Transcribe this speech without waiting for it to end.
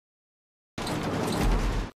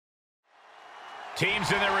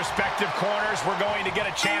Teams in their respective corners, we're going to get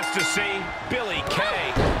a chance to see Billie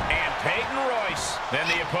Kay and Peyton Royce. Then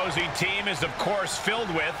the opposing team is, of course,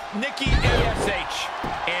 filled with Nikki ASH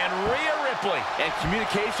and Rhea Ripley. And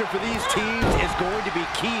communication for these teams is going to be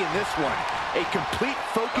key in this one. A complete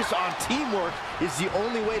focus on teamwork is the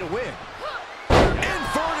only way to win.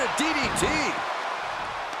 Inverted DDT.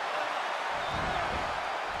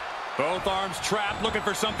 Both arms trapped, looking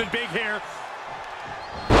for something big here.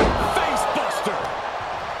 Face buster.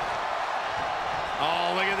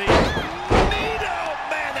 Oh, look at the knee. Oh,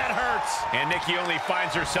 man, that hurts. And Nikki only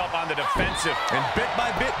finds herself on the defensive. And bit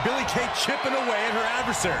by bit, Billie Kay chipping away at her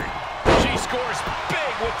adversary. She scores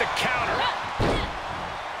big with the counter.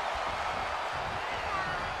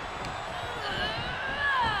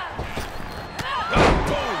 Oh,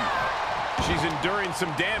 boom. She's enduring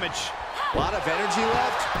some damage. A lot of energy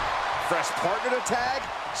left. Fresh partner to tag.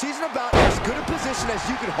 She's in about as good a position as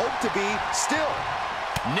you could hope to be still.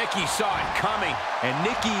 Nikki saw it coming. And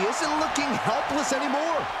Nikki isn't looking helpless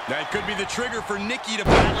anymore. That could be the trigger for Nikki to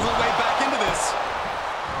battle her way back into this.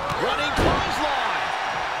 Running clothesline.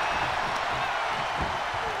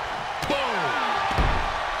 Boom.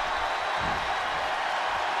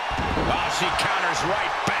 Oh, she counters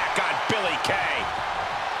right back on Billie Kay.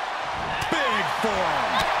 Big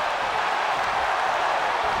forearm.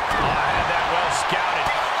 Scouted.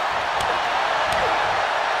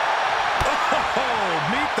 Oh,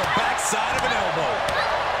 meet the backside of an elbow.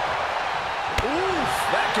 Oof,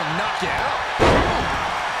 that can knock you out.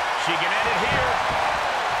 She can end it here.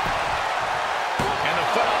 And the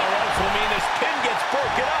foot on the ropes will mean this pin gets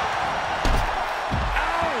broken up.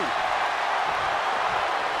 Ow!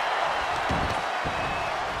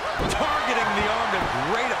 Targeting the arm to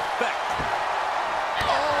great effect.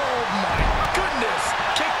 Oh, my goodness.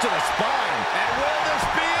 Kick to the spine. And will this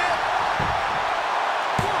be it?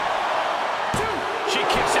 1, 2. She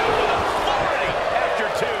kicks out with authority after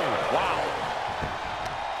 2. Wow.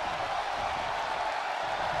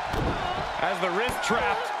 As the wrist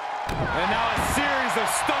trapped. And now a series of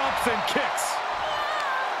stomps and kicks.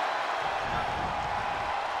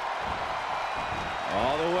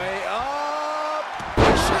 All the way up.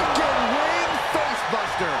 Chicken wing face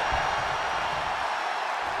buster.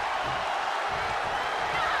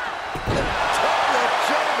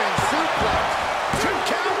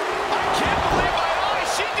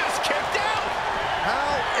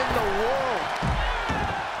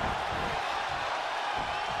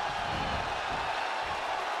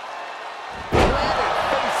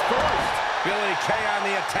 Billie Kay on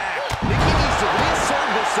the attack. Nikki needs to reassert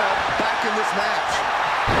herself back in this match.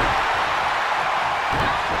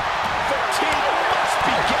 Fatigue must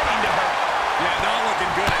be getting to her. Yeah, not looking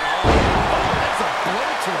good at all. Oh, that's a blow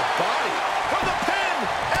to the body. For the pin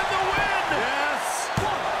and the win. Yes. 1,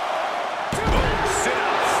 2. Boom,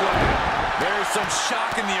 sit-out slam. There's some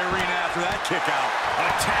shock in the arena after that kick out.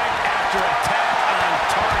 Attack after attack on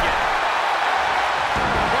target.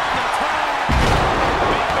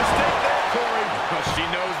 She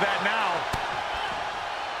knows that now.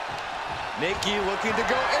 Nikki looking to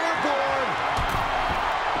go airborne.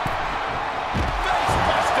 Face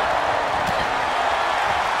buster.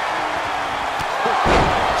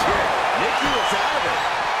 Nikki was out of it.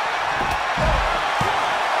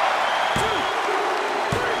 1, 2,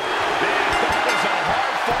 3. Man, that was a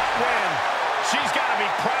hard-fought win. She's got to be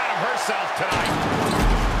proud of herself tonight.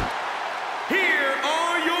 Here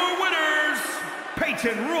are your winners,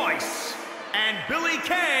 Peyton Royce and Billie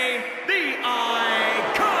Kay, the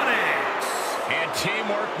Iconics. And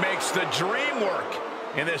teamwork makes the dream work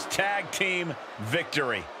in this tag team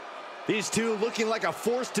victory. These two looking like a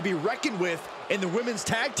force to be reckoned with in the women's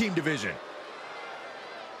tag team division.